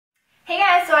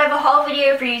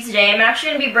video for you today. I'm actually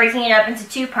going to be breaking it up into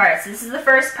two parts. This is the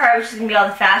first part, which is going to be all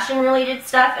the fashion related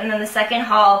stuff, and then the second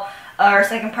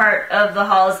part of the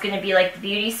haul is going to be like the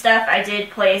beauty stuff. I did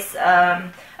place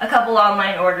a couple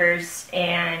online orders,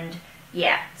 and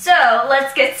yeah. So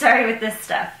let's get started with this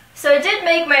stuff. So I did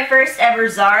make my first ever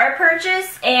Zara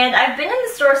purchase, and I've been in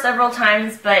the store several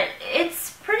times, but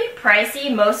it's pretty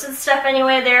pricey, most of the stuff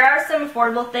anyway. There are some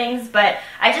affordable things, but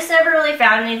I just never really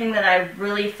found anything that I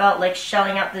really felt like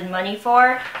shelling out the money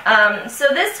for. So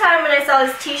this time when I saw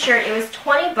this t-shirt, it was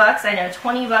 20 bucks. I know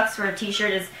 20 bucks for a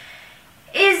t-shirt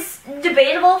is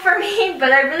debatable for me,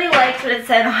 but I really liked what it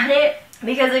said on it,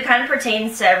 because it kind of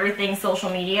pertains to everything social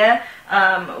media,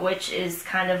 which is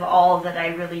kind of all that I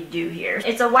really do here.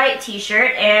 It's a white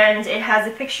t-shirt, and it has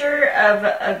a picture of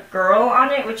a girl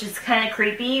on it, which is kind of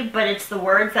creepy, but it's the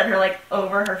words that are like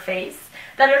over her face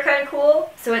that are kind of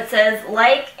cool. So it says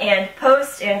like and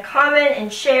post and comment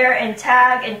and share and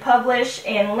tag and publish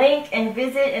and link and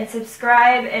visit and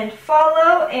subscribe and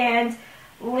follow and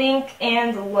link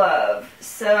and love.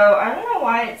 So I don't know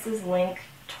why it says link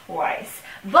twice.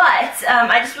 But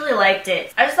I just really liked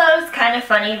it. I just thought it was kind of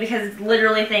funny because it's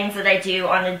literally things that I do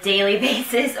on a daily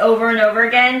basis over and over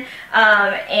again.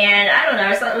 And I don't know, I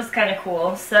just thought it was kind of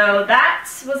cool. So that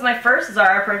was my first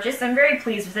Zara purchase. I'm very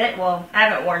pleased with it. Well, I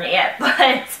haven't worn it yet,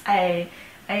 but I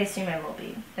assume I will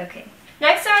be. Okay.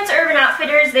 Next I went to Urban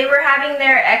Outfitters. They were having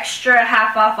their extra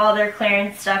half off all their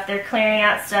clearance stuff. They're clearing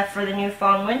out stuff for the new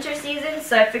fall and winter season,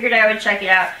 so I figured I would check it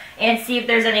out and see if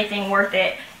there's anything worth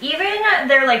it. Even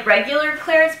their like regular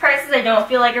clearance prices I don't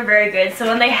feel like are very good, so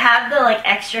when they have the like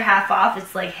extra half off,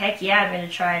 it's like, heck yeah, I'm going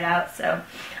to try it out. So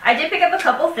I did pick up a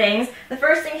couple things. The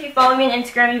first thing, if you follow me on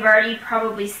Instagram, you've already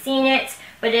probably seen it,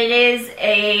 but it is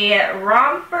a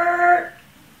romper,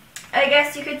 I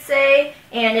guess you could say,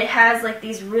 and it has like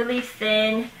these really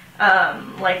thin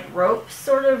like rope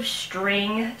sort of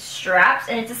string straps,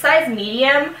 and it's a size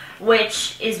medium,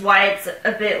 which is why it's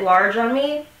a bit large on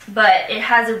me, but it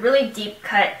has a really deep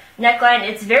cut neckline.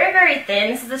 It's very, very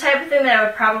thin. This is the type of thing that I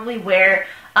would probably wear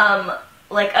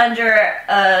like under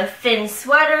a thin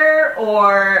sweater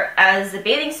or as a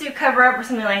bathing suit cover up or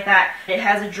something like that. It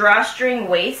has a drawstring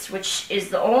waist, which is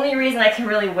the only reason I can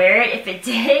really wear it. If it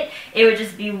did, it would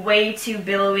just be way too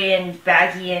billowy and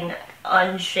baggy and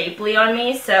unshapely on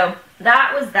me. So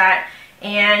that was that,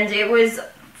 and it was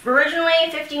originally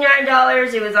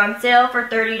 $59. It was on sale for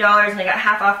 $30, and I got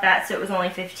half off that, so it was only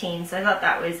 $15. So I thought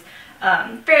that was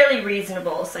fairly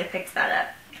reasonable, so I picked that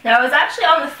up. Now, I was actually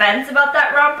on the fence about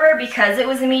that romper because it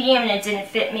was a medium and it didn't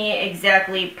fit me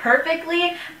exactly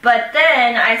perfectly, but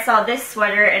then I saw this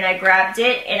sweater and I grabbed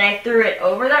it and I threw it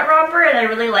over that romper, and I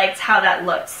really liked how that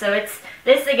looked. So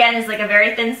this again is like a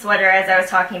very thin sweater, as I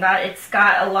was talking about. It's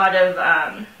got a lot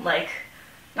of like,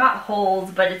 not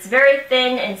holes, but it's very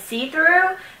thin and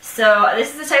see-through. So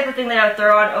this is the type of thing that I would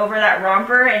throw on over that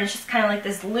romper, and it's just kind of like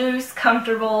this loose,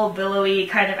 comfortable, billowy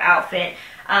kind of outfit.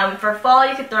 For fall,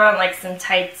 you could throw on like some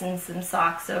tights and some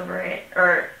socks over it,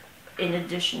 or in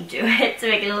addition to it, to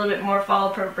make it a little bit more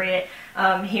fall appropriate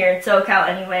here in SoCal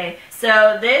anyway.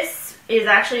 So this is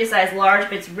actually a size large,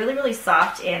 but it's really, really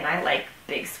soft, and I like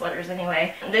big sweaters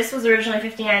anyway. This was originally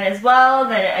 $59 as well,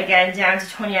 then again down to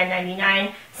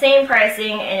 $29.99, same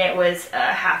pricing, and it was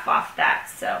half off that,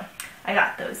 so I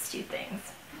got those two things.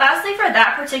 Lastly, for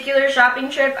that particular shopping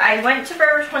trip, I went to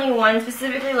Forever 21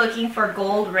 specifically looking for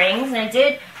gold rings, and I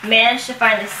did manage to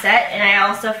find a set, and I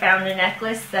also found a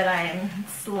necklace that I am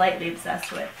slightly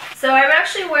obsessed with. So I'm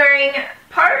actually wearing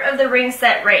part of the ring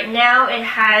set right now. It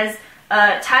has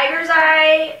a tiger's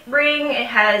eye ring, it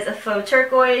has a faux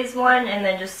turquoise one, and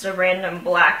then just a random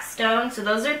black stone. So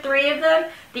those are three of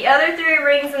them. The other three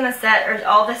rings in the set are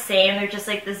all the same. They're just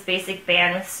like this basic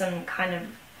band with some kind of,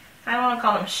 I don't want to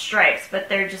call them stripes, but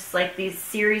they're just like these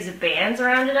series of bands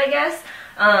around it, I guess.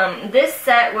 This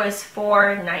set was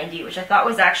 $4.90, which I thought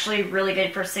was actually really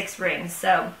good for 6 rings,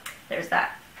 so there's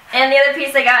that. And the other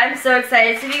piece I got, I'm so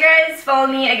excited. So if you guys follow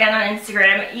me again on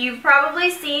Instagram, you've probably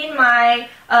seen my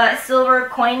silver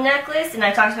coin necklace, and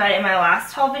I talked about it in my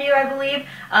last haul video, I believe.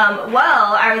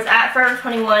 Well, I was at Forever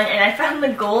 21 and I found the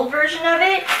gold version of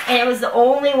it, and it was the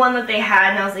only one that they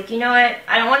had, and I was like, you know what,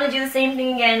 I don't want to do the same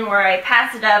thing again where I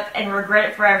pass it up and regret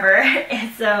it forever.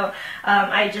 And so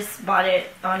I just bought it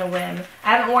on a whim.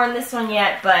 I haven't worn this one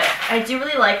yet, but I do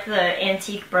really like the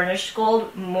antique burnished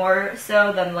gold more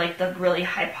so than like the really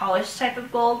high polished type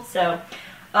of gold. So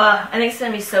I think it's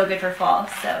going to be so good for fall.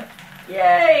 So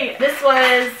yay! This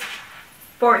was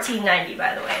 $14.90,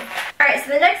 by the way. Alright,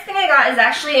 so the next thing I got is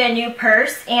actually a new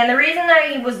purse, and the reason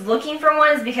I was looking for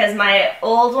one is because my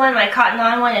old one, my Cotton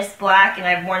On one, is black, and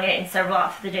I've worn it in several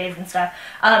outfit of the days and stuff.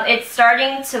 It's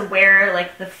starting to wear,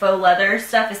 like, the faux leather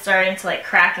stuff is starting to, like,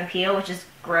 crack and peel, which is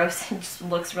gross. It just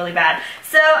looks really bad.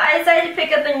 So I decided to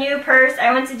pick up a new purse.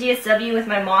 I went to DSW with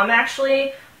my mom,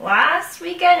 actually, last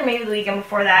weekend, or maybe the weekend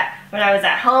before that, when I was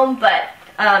at home, but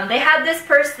they had this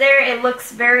purse there. It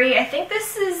looks very, I think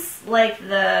this is, like,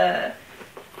 the...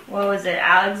 what was it,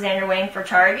 Alexander Wang for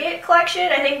Target collection.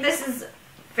 I think this is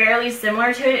fairly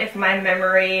similar to it if my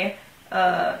memory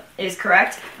is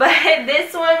correct. But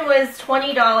this one was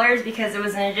 $20 because it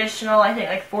was an additional, I think,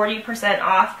 like 40%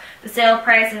 off the sale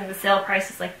price, and the sale price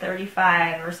is like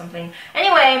 $35 or something.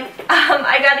 Anyway,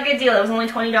 I got a good deal. It was only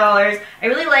 $20. I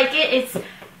really like it. It's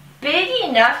big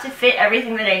enough to fit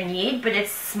everything that I need, but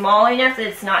it's small enough that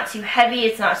it's not too heavy,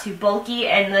 it's not too bulky,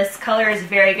 and this color is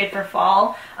very good for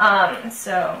fall.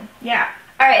 So, yeah.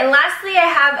 Alright, and lastly I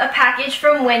have a package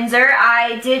from Windsor.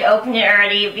 I did open it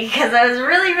already because I was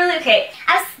really, okay.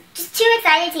 I was just too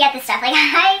excited to get this stuff. Like,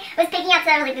 I was picking out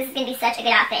stuff, I was like, this is going to be such a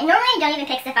good outfit. And normally I don't even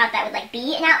pick stuff out that would, like,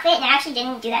 be an outfit, and I actually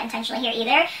didn't do that intentionally here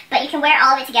either. But you can wear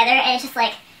all of it together, and it's just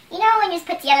like, you know, when you just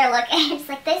put together a look, and you're just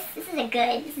like, this is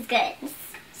good. This is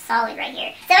solid right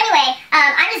here. So anyway,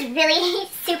 I'm just really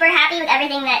super happy with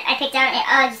everything that I picked out,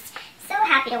 and just so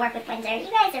happy to work with Windsor. You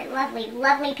guys are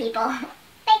lovely people.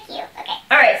 Thank you. Okay.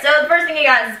 Alright, so the first thing I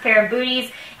got is a pair of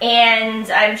booties, and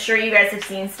I'm sure you guys have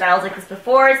seen styles like this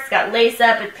before. It's got lace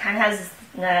up, it kind of has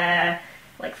this,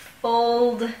 like,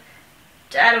 fold,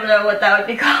 I don't know what that would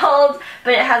be called,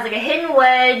 but it has like a hidden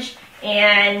wedge,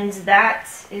 and that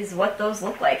is what those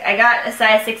look like. I got a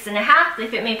size 6.5, they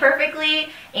fit me perfectly,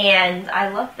 and I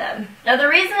love them. Now the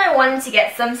reason I wanted to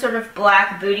get some sort of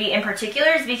black bootie in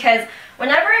particular is because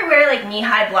whenever I wear like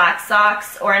knee-high black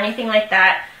socks or anything like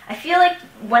that, I feel like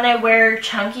when I wear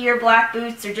chunkier black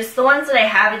boots, or just the ones that I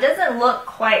have, it doesn't look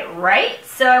quite right.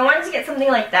 So I wanted to get something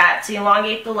like that to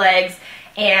elongate the legs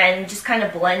and just kind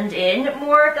of blend in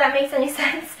more, if that makes any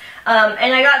sense.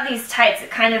 And I got these tights.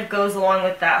 It kind of goes along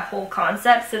with that whole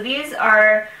concept. So these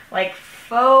are like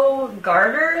faux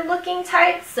garter looking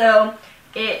tights. So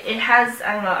it has,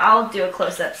 I don't know, I'll do a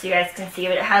close-up so you guys can see,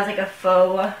 but it has like a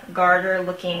faux garter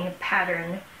looking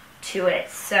pattern to it.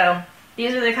 So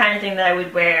these are the kind of thing that I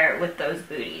would wear with those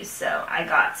booties. So I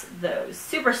got those.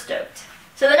 Super stoked.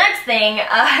 So the next thing,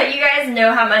 you guys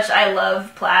know how much I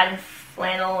love plaid and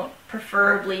flannel,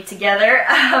 preferably together,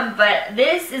 but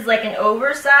this is like an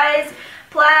oversized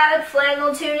plaid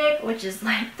flannel tunic, which is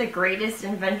like the greatest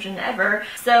invention ever.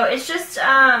 So it's just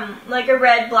like a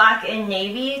red, black, and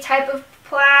navy type of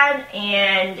plaid,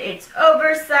 and it's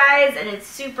oversized, and it's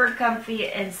super comfy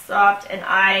and soft, and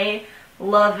I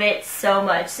love it so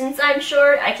much. Since I'm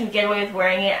short, I can get away with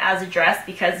wearing it as a dress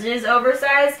because it is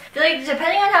oversized. I feel like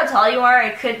depending on how tall you are,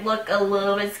 it could look a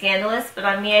little bit scandalous, but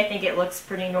on me I think it looks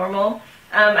pretty normal.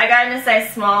 I got it in a size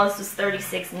small. This was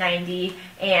 $36.90,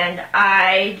 and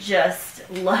I just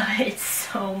love it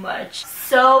so much.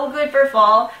 So good for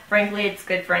fall. Frankly, it's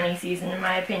good for any season in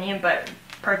my opinion, but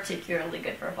particularly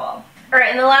good for fall.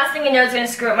 Alright, and the last thing I know is going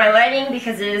to screw up my lighting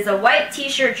because it is a white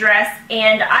t-shirt dress,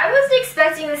 and I wasn't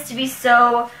expecting this to be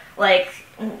so, like,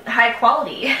 high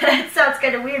quality. It sounds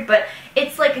kind of weird, but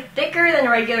it's, like, thicker than a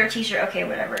regular t-shirt. Okay,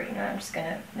 whatever, you know, I'm just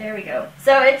gonna, there we go.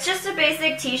 So it's just a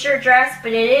basic t-shirt dress,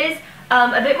 but it is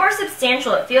a bit more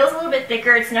substantial. It feels a little bit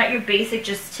thicker. It's not your basic,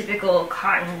 just typical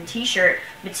cotton t-shirt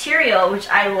material, which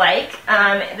I like.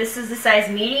 This is the size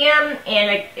medium,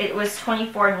 and it was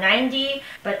 $24.90,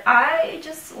 but I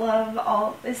just love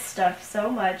all this stuff so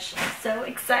much. I'm so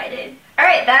excited.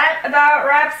 Alright, that about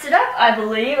wraps it up, I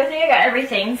believe. I think I got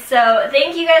everything. So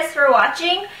thank you guys for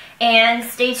watching, and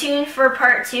stay tuned for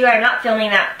part 2. I'm not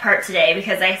filming that part today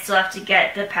because I still have to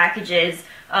get the packages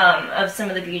of some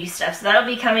of the beauty stuff. So that'll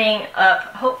be coming up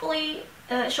hopefully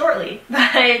shortly,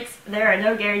 but there are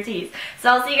no guarantees. So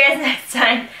I'll see you guys next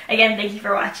time. Again, thank you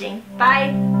for watching.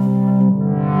 Bye!